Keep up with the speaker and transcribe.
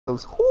Whew.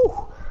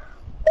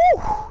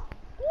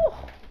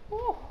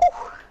 Whew.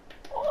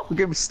 We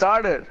get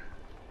started.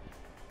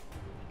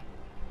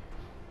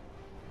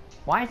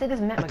 Why is it this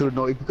map? I don't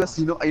know because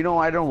you know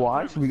I don't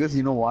watch because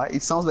you know why?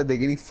 It sounds like they're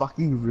getting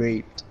fucking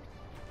raped.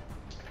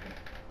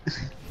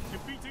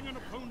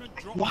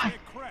 Why?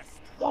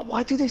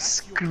 Why do they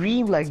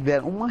scream like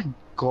that? Oh my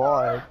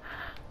god.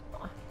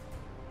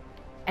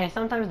 And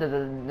sometimes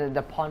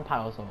the porn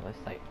part also, it's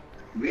like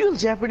Real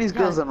Japanese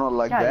girls are not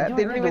like that.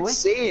 They don't even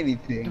say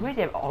anything. The way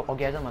they have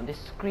orgasm, they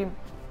scream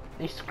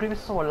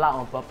so loud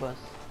on purpose.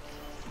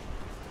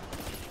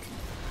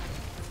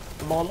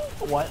 Lol,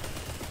 what?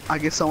 I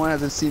guess someone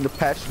hasn't seen the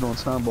patch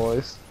notes, huh,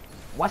 boys?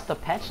 What's the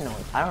patch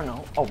notes? I don't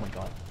know. Oh my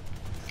god.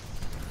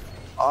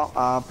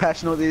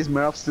 Patch note is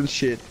Merop still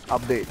shit.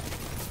 Update.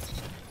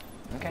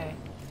 Okay.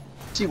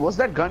 Gee, what's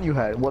that gun you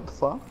had? What the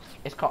fuck?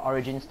 It's called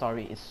Origin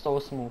Story. It's so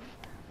smooth.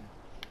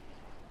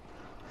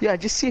 Yeah, I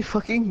just see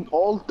fucking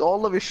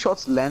all of his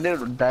shots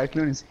landed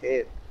directly on his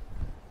head.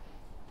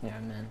 Yeah,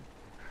 man.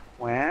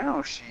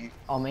 Wow, she.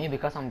 Oh, maybe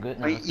because I'm good.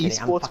 No, My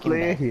esports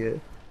player bad. here.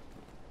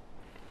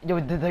 Yo,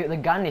 the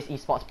gun is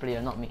esports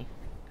player, not me.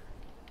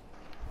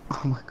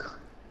 Oh my god.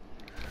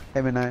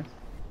 M9.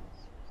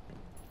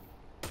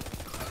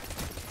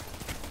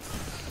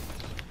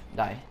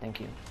 Die, thank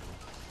you.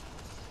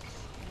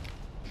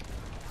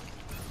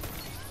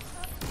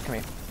 Come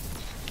here.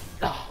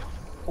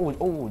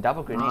 Oh,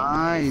 double grenade.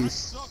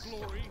 Nice.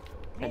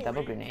 A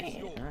double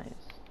grenade, nice.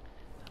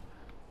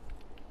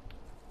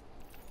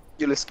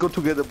 Yo, let's go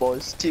together,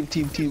 boys. Team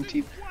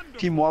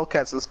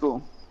Wildcats, let's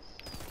go.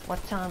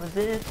 What time is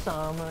it?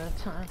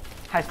 Summertime.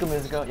 High School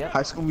Musical, yeah.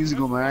 High School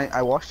Musical, man.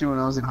 I watched it when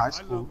I was in high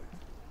school.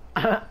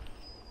 Pun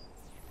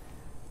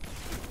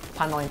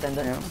not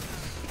intended. Yeah.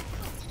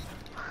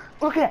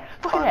 Look at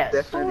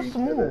that, so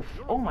smooth.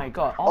 Oh my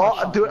god.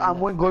 Oh, dude, I'm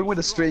going with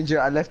a stranger.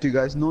 I left you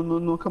guys.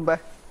 No, come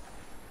back.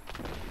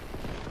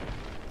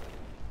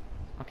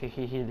 Okay,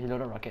 he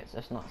loaded rockets.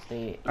 Let's not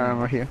stay.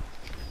 I'm right here.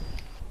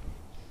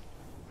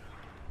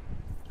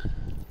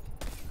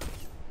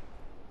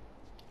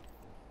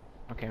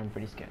 Okay, I'm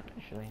pretty scared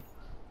actually.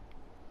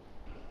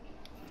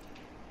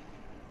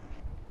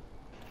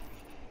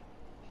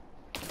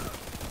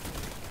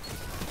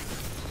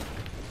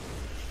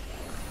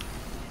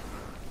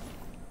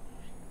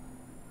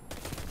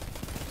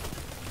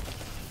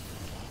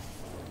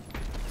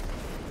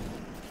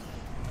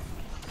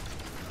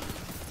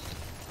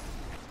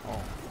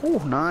 Oh,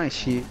 nice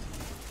shit.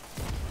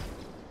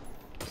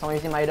 Someone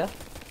using Mida?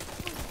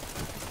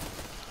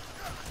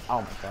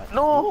 Oh my god.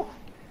 No!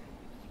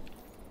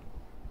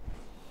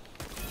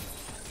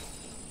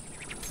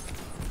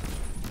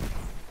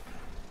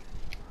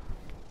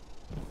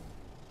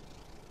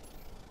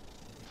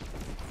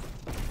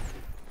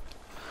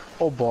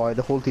 Oh boy,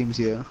 the whole team's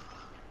here.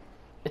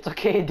 It's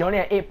okay, they only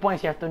have 8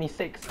 points, you have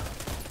 26.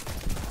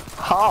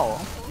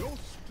 How?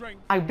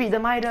 I beat the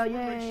Mida,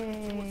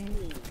 yay!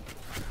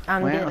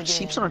 I'm dead again.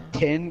 Sheep's on a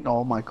 10.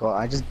 Oh my god,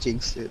 I just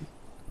jinxed it.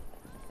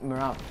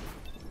 Mirab,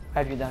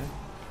 have you done?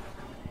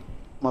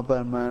 My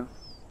bad, man.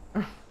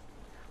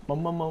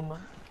 Mama.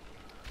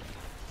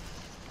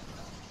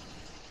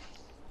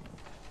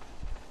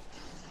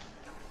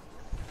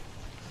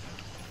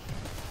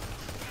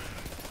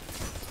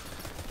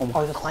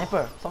 Oh, it's a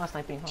sniper. Someone's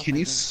sniping. Can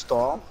you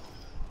stop?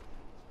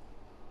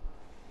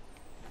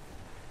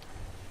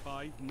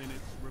 5 minutes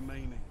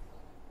remaining.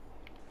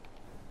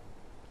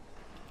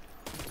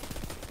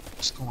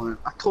 Just go on.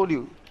 I told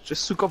you.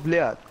 Just suka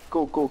blia.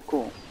 Go.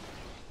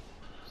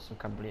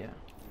 Suka blia.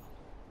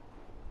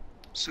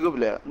 Suka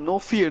blia. No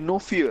fear.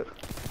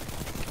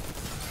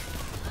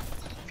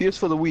 Fear's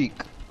for the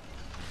weak.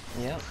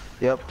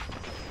 Yep.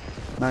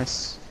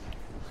 Nice.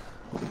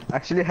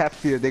 Actually have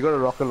fear. They got a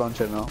rocket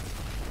launcher now.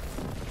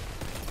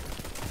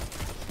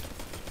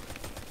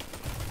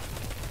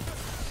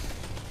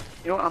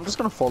 You know what? I'm just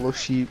gonna follow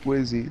Sheep. Where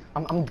is he?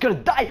 I'm gonna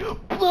die!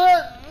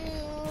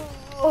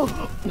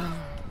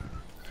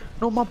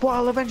 No, my boy,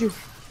 I'll avenge you.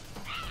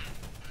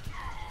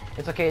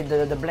 It's okay,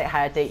 the Black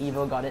Hayate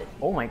Evil got it.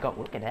 Oh my god,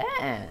 look at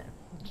that!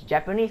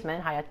 Japanese,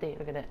 man, Hayate,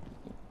 look at that.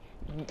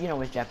 You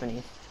know it's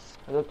Japanese.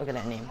 Look at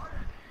that name.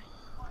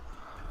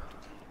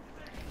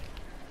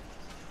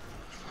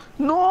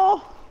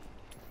 No!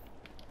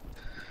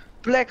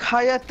 Black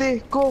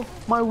Hayate, go!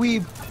 My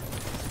weeb.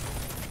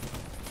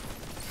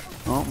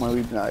 Oh, my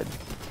weeb died.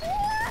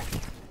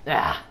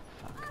 Ah,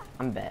 fuck.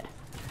 I'm bad.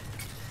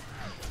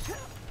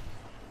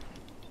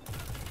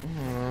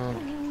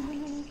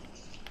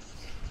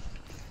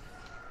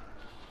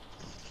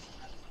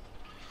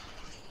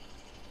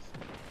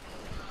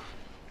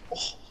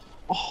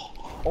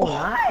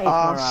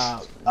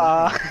 Oh,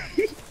 nice!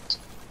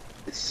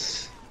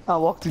 I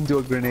walked into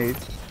a grenade.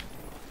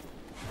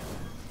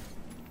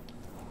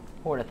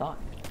 Who would have thought?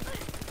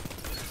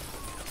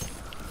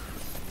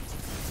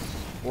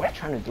 What are you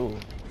trying to do?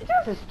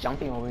 You're just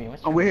jumping over me.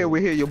 Oh,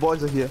 we're here. Your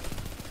boys are here.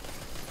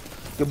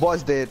 Your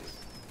boy's dead.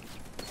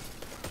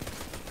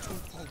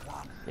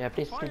 Yeah,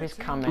 please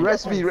come and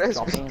Rest me.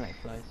 dropping like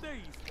flies.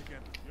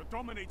 You're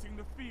dominating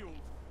the field.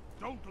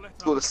 Don't let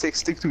Let's go to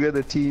stick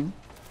together team.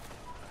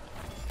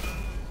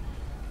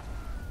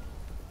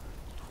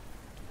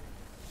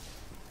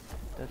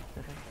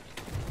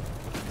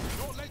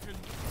 Your legend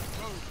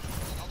goes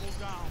double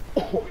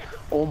down.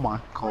 Oh my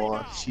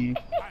god, she.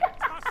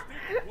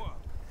 Fantastic work.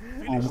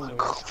 Oh my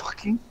god,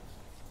 fucking.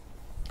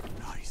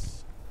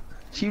 Nice.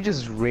 She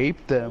just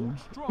raped them.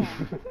 Strong,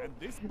 and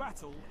this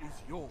battle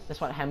is yours.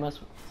 That's what hammers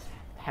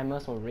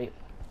will rape.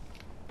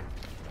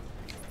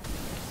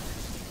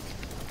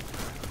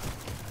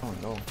 Oh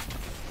no.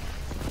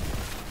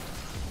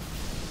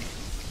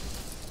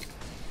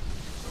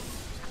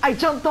 I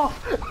jumped off!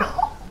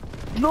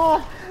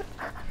 No!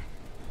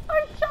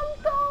 I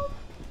jumped off!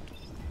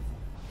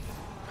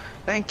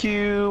 Thank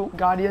you.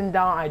 Guardian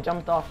down, I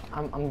jumped off.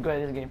 I'm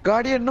good at this game.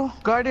 Guardian, no.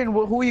 Guardian,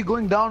 who are you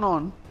going down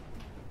on?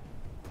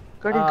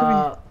 Guardian,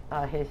 come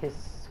here. His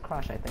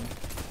crush, I think.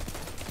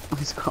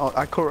 He's called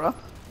Akura.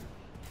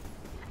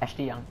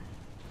 Ashley Young.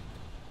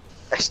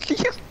 Ashley?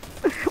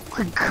 Oh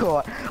my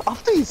god.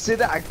 After you said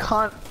that, I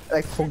can't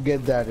like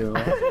forget that, you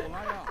know. All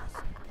I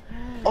ask.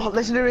 Oh,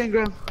 legendary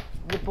engram.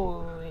 Yeah,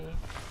 boy.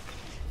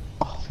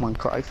 Oh my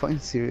god, I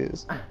find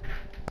serious.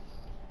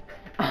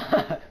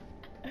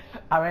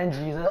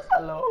 RNGesus,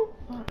 hello.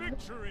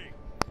 Victory.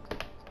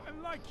 I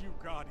like you,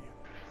 Guardian.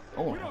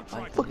 Oh, You don't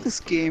try to Fuck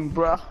this game,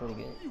 bruh. pretty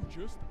good. You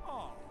just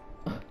are.